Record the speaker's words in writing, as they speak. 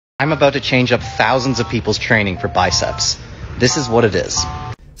I'm about to change up thousands of people's training for biceps. This is what it is.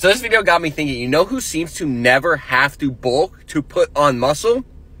 So this video got me thinking, you know who seems to never have to bulk to put on muscle?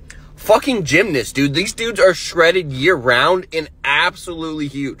 Fucking gymnasts, dude. These dudes are shredded year round and absolutely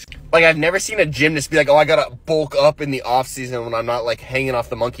huge. Like, I've never seen a gymnast be like, oh, I gotta bulk up in the off season when I'm not like hanging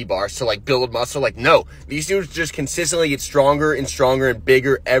off the monkey bars to like build muscle. Like, no, these dudes just consistently get stronger and stronger and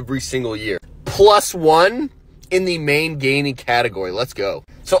bigger every single year. +1 in the main gaining category. Let's go.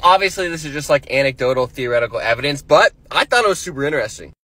 So obviously this is just like anecdotal theoretical evidence, but I thought it was super interesting.